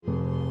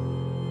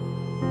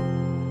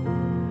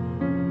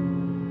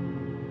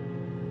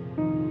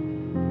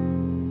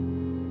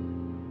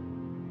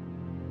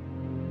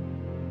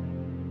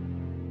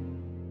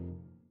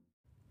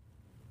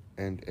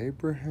And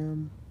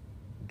Abraham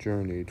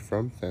journeyed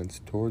from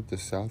thence toward the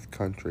south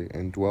country,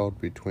 and dwelled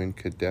between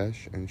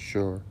Kadesh and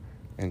Shur,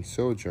 and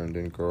sojourned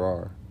in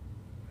Gerar.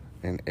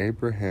 And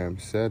Abraham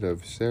said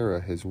of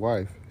Sarah his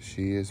wife,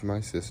 She is my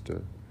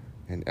sister.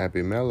 And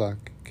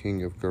Abimelech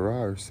king of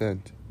Gerar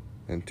sent,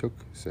 and took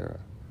Sarah.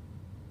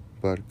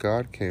 But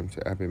God came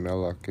to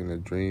Abimelech in a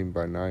dream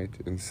by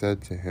night, and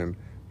said to him,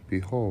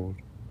 Behold,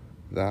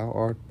 thou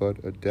art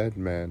but a dead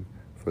man,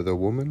 for the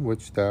woman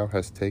which thou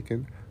hast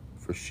taken,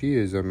 for she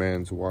is a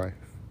man's wife.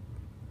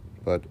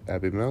 But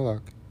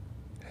Abimelech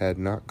had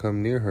not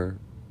come near her,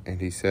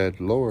 and he said,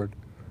 Lord,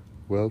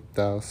 wilt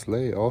thou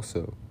slay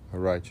also a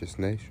righteous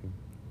nation?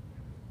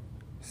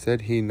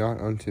 Said he not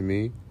unto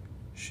me,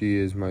 She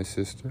is my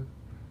sister?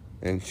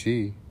 And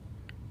she,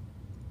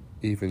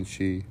 even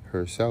she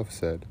herself,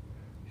 said,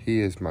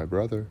 He is my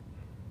brother.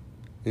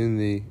 In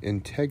the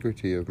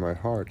integrity of my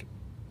heart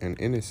and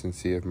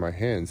innocency of my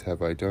hands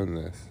have I done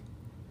this.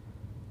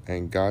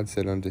 And God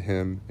said unto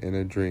him in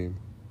a dream,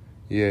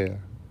 Yea,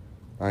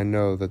 I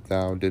know that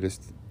thou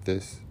didst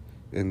this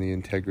in the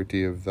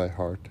integrity of thy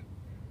heart,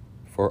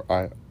 for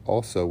I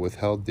also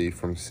withheld thee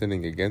from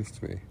sinning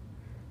against me.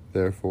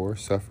 Therefore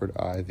suffered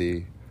I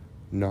thee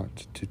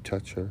not to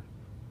touch her.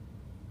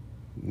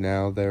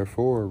 Now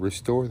therefore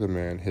restore the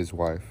man his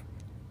wife,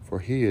 for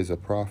he is a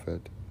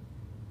prophet,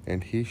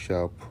 and he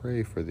shall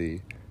pray for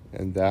thee,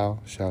 and thou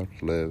shalt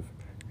live.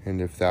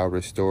 And if thou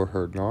restore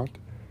her not,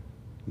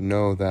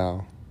 know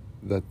thou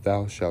that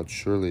thou shalt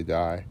surely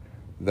die,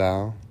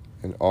 thou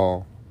and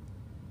all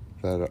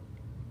that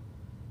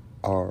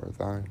are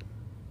thine.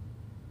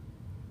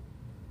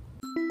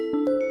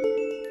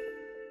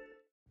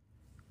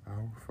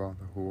 Our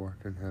Father who art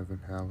in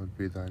heaven, hallowed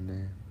be thy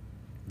name.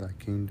 Thy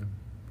kingdom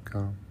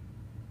come,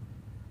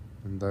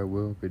 and thy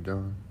will be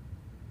done,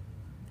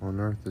 on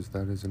earth as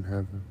that is in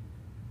heaven.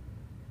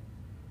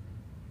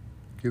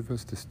 Give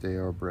us this day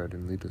our bread,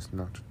 and lead us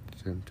not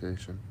into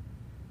temptation,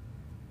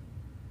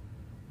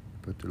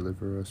 but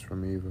deliver us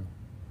from evil.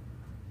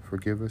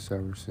 Forgive us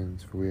our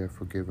sins, for we have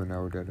forgiven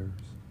our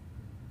debtors.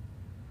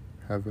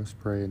 Have us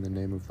pray in the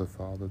name of the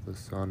Father, the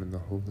Son, and the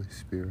Holy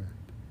Spirit.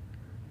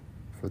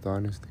 For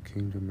thine is the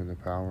kingdom, and the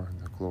power, and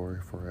the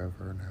glory,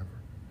 forever and ever.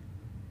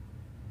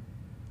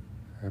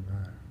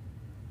 Amen.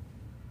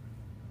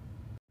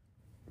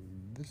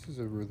 This is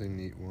a really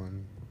neat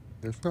one.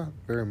 There's not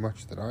very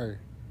much that I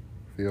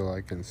feel I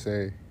can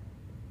say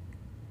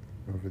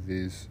over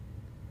these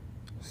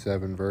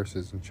 7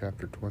 verses in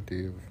chapter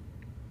 20 of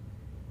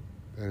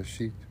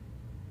Bereshit.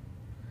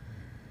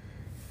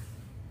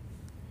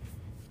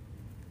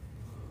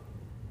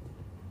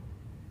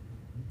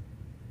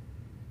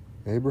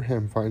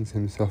 Abraham finds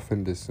himself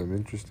into some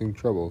interesting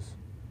troubles.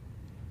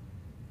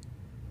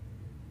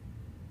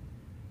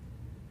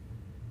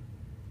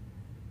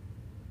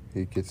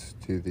 He gets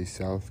to the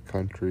south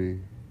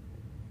country,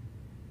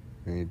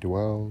 and he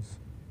dwells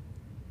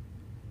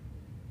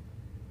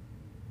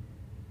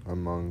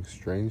among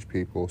strange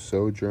people,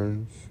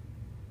 sojourns,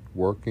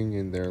 working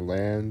in their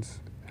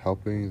lands,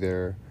 helping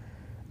their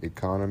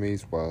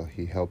economies while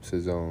he helps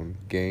his own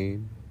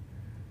gain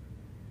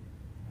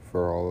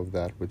for all of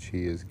that which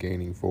he is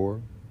gaining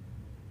for.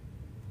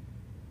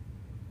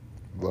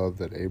 Love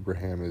that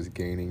Abraham is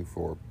gaining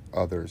for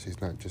others.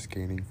 He's not just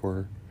gaining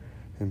for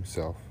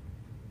himself.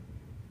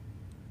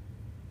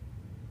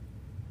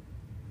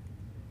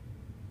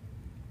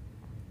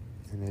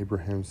 And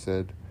Abraham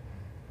said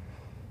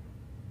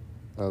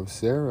of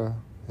Sarah,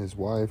 his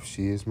wife,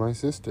 She is my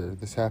sister.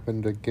 This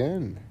happened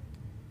again,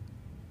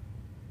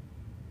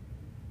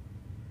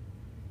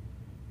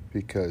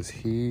 because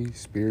he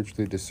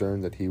spiritually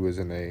discerned that he was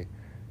in a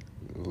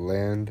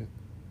land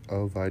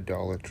of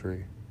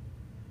idolatry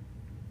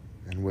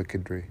and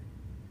wickedry.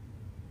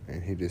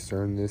 And he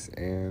discerned this,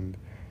 and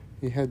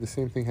he had the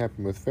same thing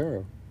happen with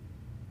Pharaoh.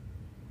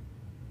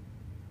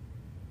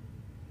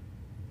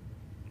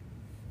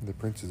 The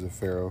princes of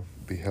Pharaoh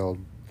beheld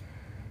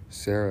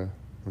Sarah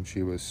when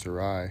she was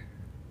Sarai,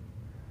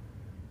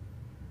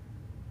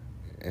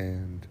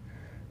 and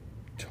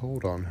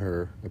told on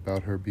her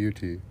about her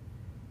beauty.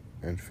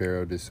 And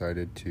Pharaoh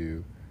decided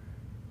to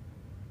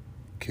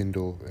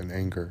kindle an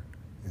anger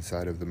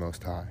inside of the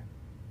Most High.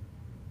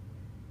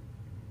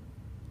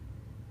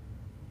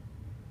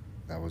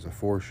 That was a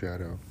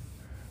foreshadow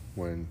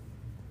when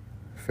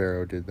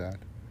Pharaoh did that.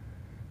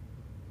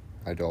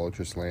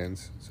 Idolatrous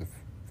lands is a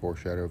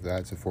foreshadow of that.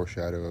 It's a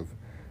foreshadow of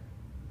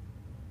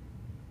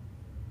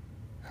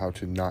how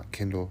to not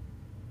kindle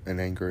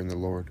an anger in the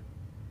Lord.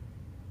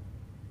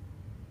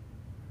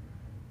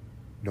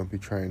 Don't be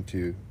trying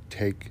to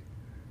take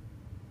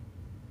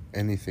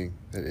anything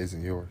that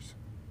isn't yours,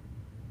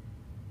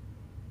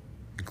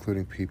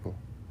 including people.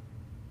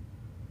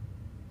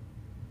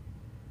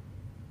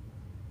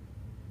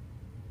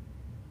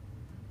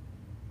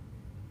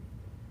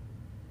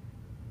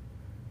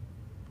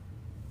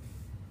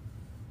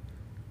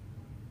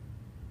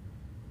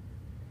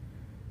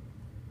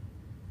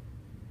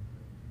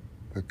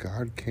 But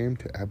God came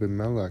to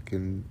Abimelech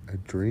in a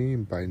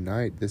dream by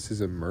night. This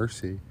is a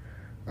mercy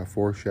a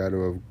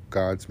foreshadow of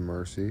God's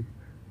mercy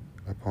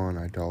upon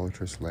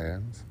idolatrous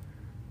lands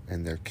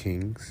and their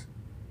kings.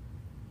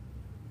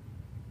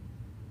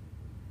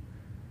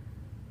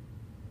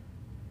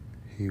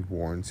 He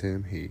warns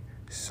him, he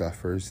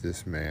suffers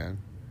this man,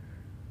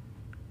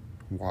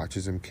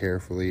 watches him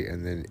carefully,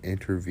 and then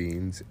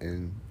intervenes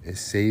and is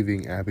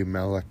saving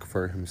Abimelech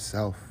for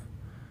himself.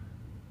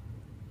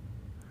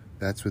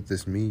 That's what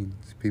this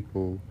means.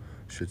 People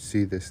should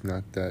see this,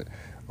 not that,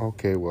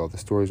 okay, well, the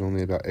story's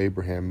only about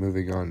Abraham,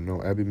 moving on.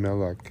 No,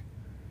 Abimelech,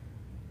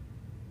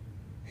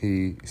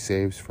 he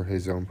saves for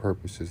his own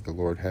purposes. The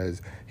Lord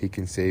he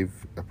can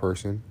save a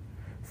person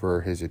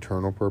for his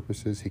eternal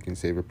purposes. He can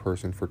save a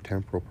person for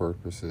temporal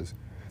purposes.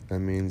 That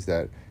means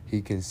that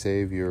he can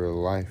save your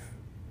life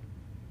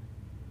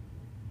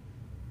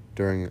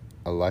during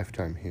a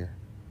lifetime here.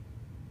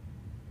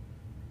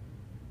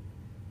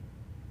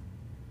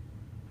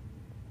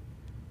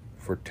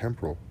 For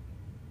temporal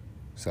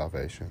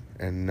salvation,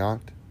 and not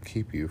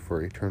keep you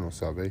for eternal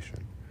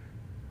salvation,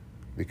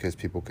 because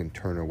people can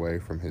turn away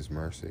from his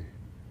mercy.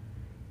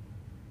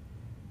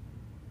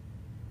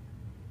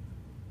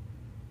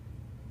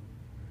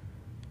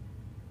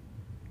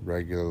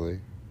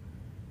 Regularly,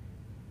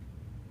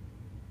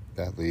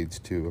 that leads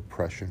to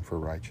oppression for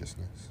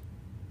righteousness.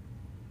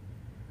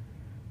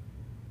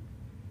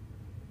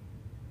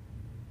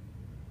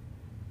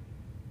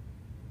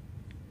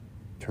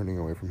 Turning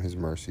away from his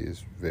mercy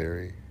is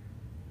very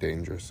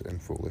dangerous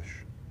and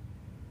foolish.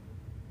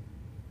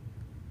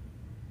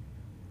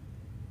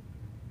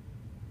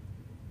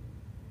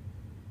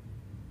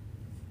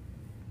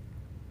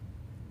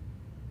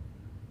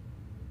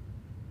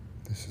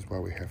 This is why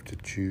we have to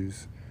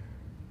choose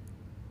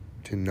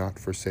to not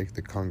forsake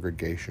the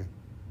congregation,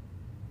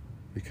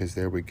 because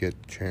there we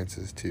get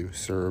chances to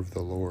serve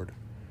the Lord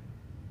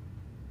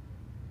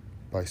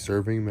by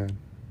serving men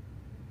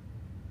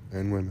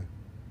and women,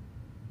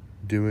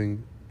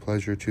 doing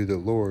pleasure to the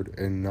Lord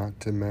and not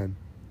to men,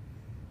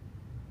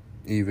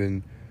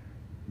 even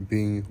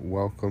being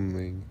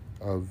welcoming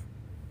of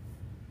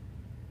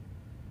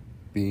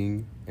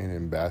being an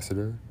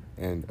ambassador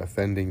and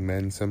offending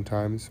men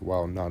sometimes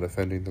while not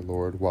offending the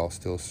Lord, while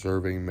still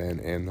serving men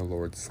and the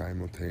Lord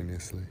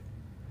simultaneously.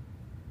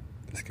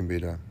 This can be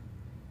done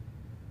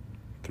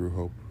through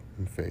hope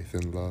and faith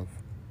and love.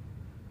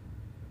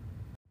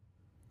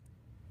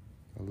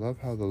 I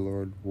love how the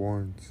Lord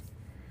warns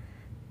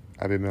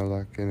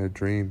Abimelech in a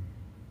dream.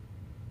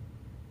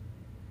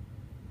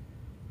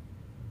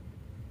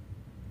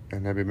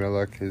 And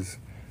Abimelech is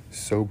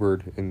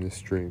sobered in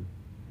this dream.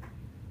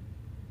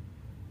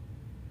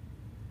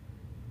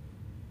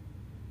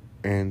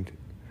 And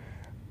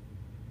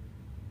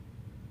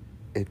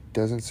it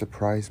doesn't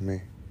surprise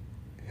me,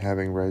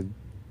 having read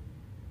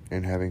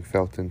and having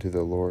felt into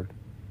the Lord,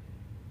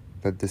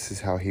 that this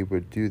is how he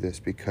would do this,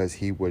 because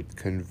he would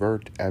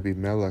convert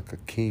Abimelech, a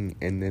king,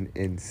 and then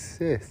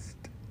insist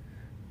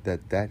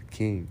that that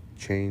king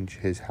change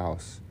his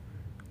house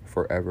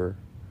forever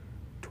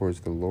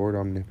towards the Lord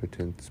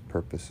Omnipotent's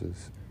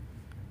purposes.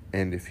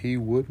 And if he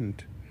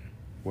wouldn't,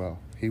 well,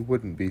 he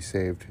wouldn't be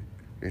saved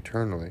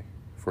eternally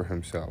for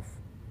himself.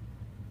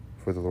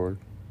 For the Lord,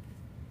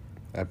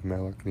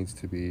 Abimelech needs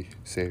to be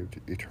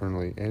saved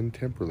eternally and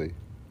temporally.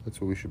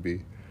 That's what we should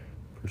be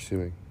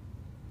pursuing.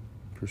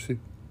 Pursue.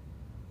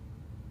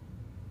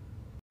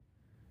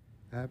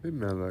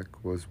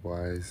 Abimelech was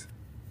wise,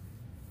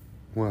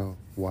 well,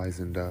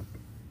 wizened up.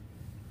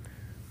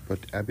 But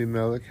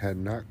Abimelech had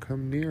not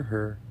come near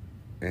her,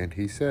 and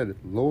he said,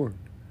 Lord,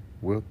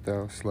 wilt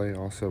thou slay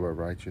also a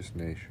righteous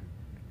nation?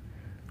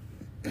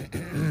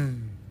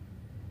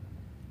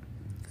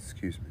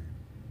 Excuse me.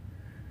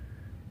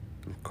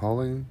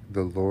 Calling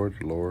the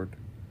Lord, Lord,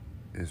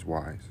 is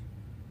wise.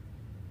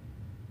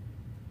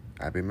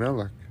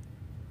 Abimelech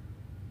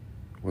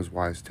was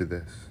wise to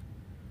this.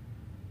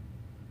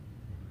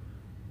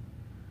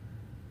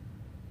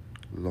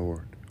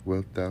 Lord,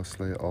 wilt thou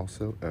slay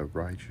also a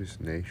righteous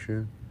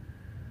nation?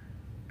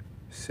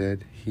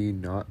 Said he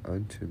not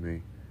unto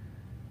me,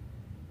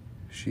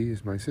 she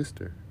is my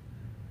sister.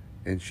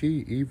 And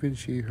she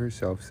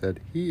herself said,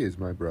 he is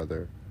my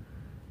brother.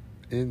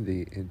 In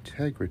the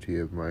integrity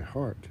of my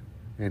heart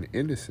and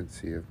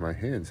innocency of my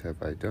hands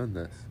have I done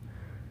this.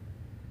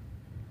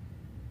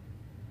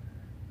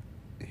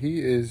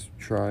 He is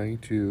trying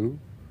to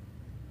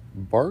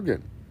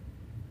bargain.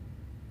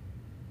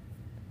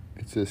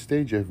 It's a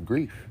stage of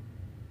grief.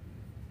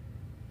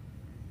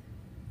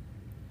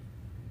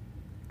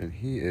 And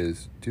he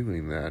is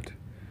doing that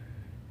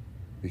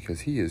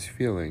because he is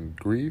feeling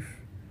grief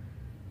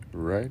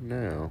right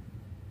now.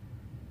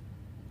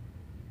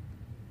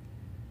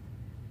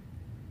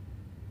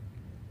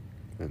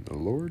 And the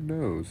Lord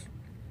knows.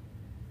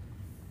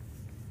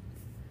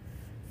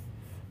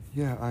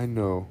 Yeah, I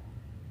know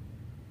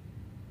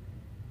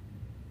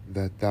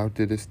that thou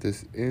didst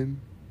this in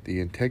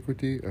the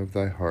integrity of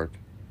thy heart.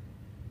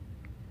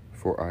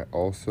 For I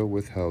also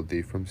withheld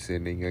thee from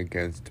sinning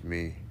against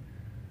me.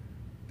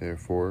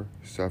 Therefore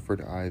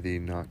suffered I thee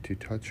not to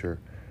touch her.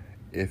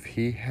 If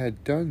he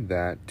had done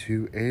that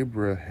to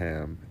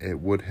Abraham, it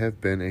would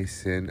have been a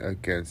sin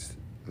against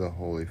the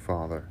Holy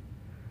Father.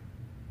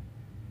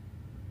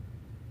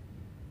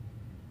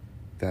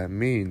 That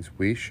means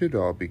we should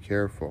all be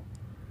careful,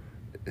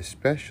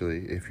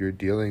 especially if you're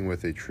dealing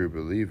with a true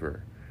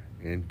believer.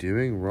 And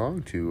doing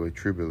wrong to a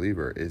true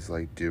believer is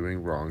like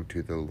doing wrong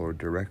to the Lord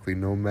directly,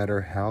 no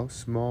matter how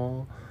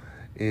small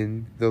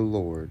in the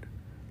Lord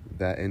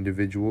that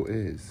individual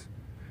is.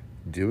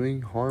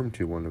 Doing harm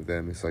to one of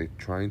them is like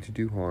trying to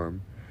do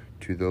harm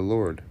to the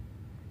Lord,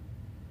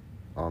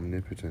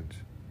 omnipotent.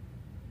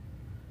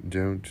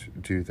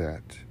 Don't do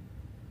that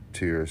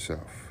to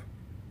yourself.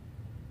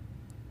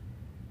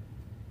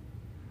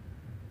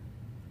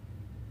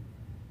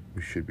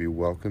 We should be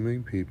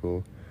welcoming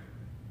people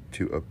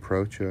to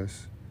approach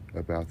us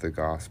about the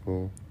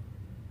gospel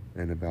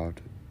and about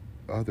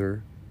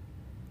other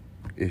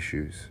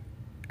issues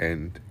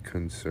and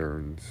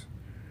concerns.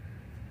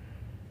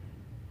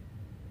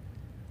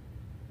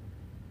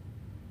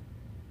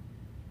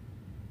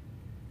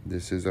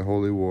 This is a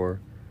holy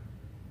war.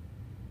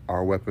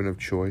 Our weapon of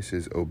choice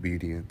is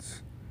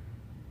obedience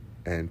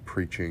and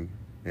preaching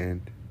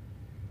and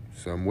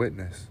some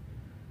witness.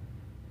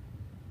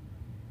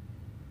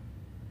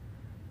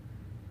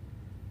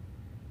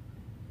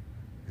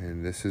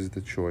 And this is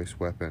the choice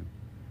weapon,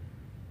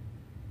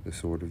 the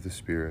sword of the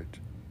Spirit.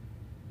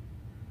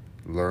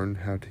 Learn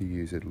how to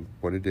use it,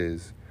 what it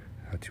is,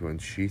 how to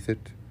unsheath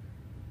it,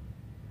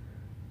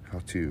 how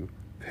to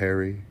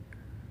parry,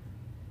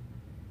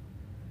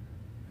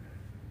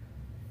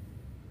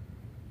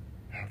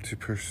 how to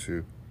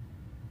pursue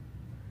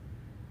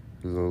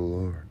the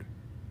Lord.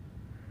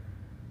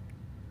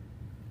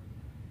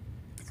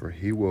 For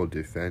he will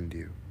defend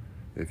you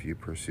if you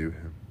pursue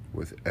him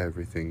with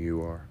everything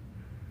you are,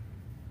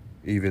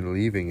 even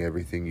leaving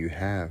everything you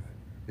have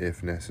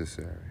if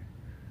necessary.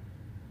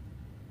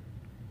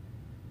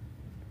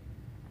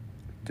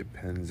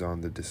 Depends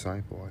on the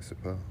disciple, I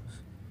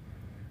suppose,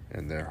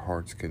 and their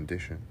heart's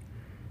condition.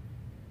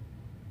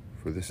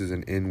 For this is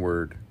an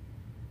inward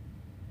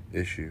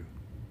issue.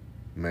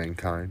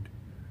 Mankind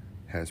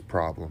has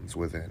problems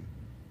within.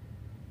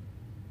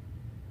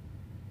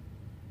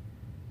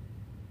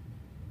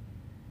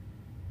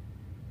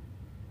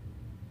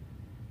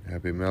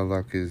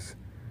 Abimelech is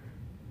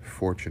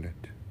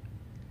fortunate.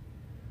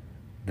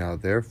 Now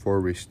therefore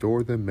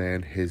restore the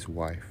man his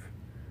wife.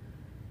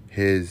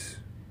 His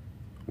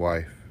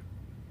wife.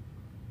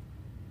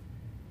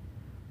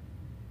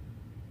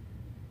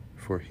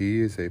 For he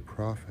is a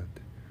prophet.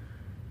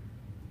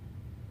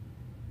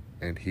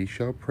 And he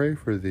shall pray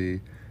for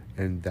thee,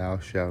 and thou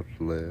shalt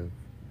live.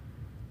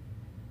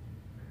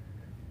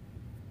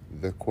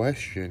 The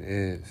question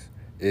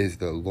is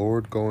the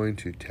Lord going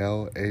to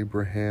tell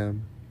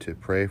Abraham to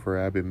pray for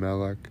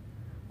Abimelech?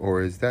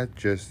 Or is that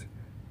just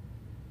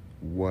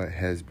what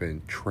has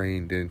been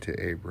trained into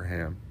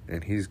Abraham,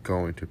 and he's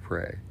going to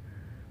pray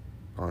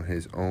on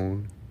his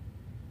own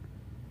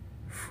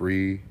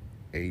free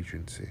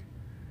agency,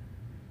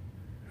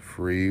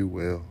 free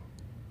will?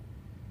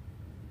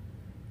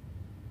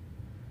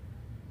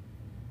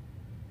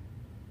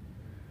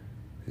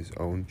 His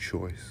own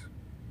choice.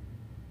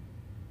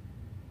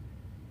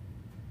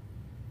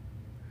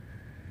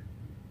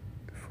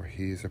 For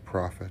he is a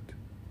prophet.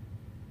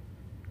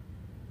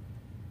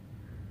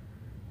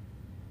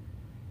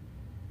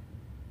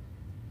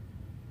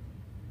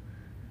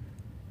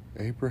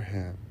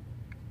 Abraham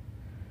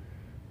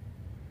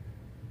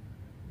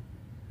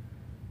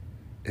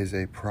is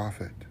a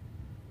prophet.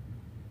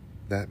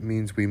 That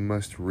means we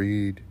must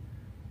read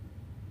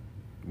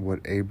what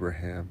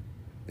Abraham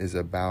is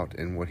about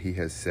and what he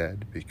has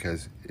said,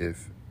 because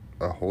if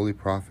a holy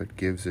prophet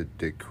gives a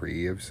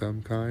decree of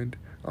some kind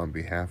on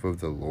behalf of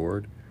the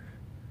Lord,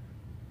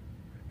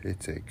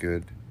 it's a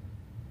good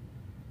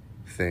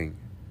thing.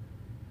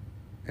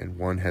 And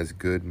one has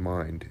good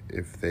mind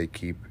if they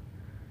keep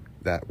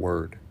that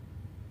word.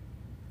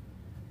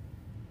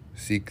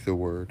 Seek the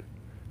word,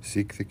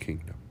 seek the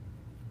kingdom.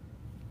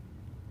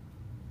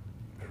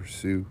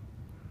 Pursue,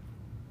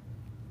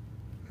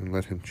 and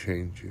let him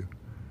change you.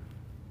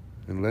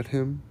 And let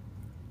him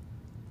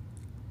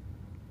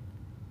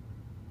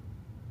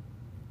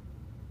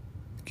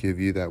give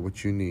you that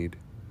which you need.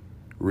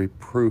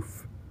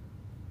 Reproof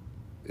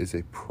is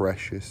a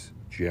precious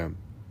gem.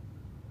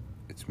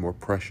 It's more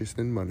precious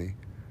than money.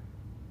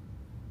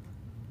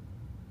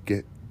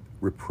 Get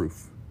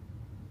reproof.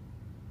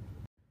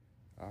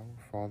 Our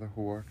Father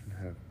who art in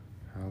heaven,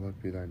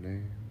 hallowed be thy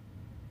name.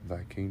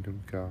 Thy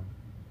kingdom come,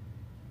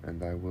 and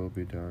thy will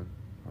be done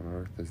on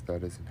earth as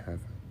that is in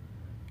heaven.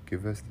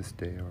 Give us this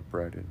day our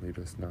bread, and lead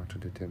us not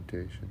into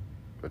temptation,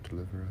 but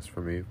deliver us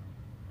from evil.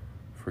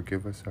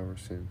 Forgive us our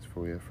sins,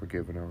 for we have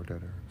forgiven our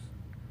debtors.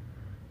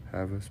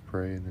 Have us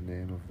pray in the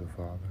name of the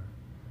Father,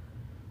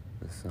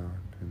 the Son,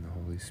 and the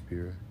Holy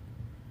Spirit.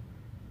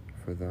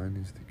 For thine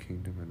is the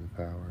kingdom and the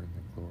power and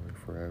the glory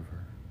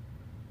forever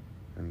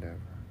and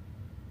ever.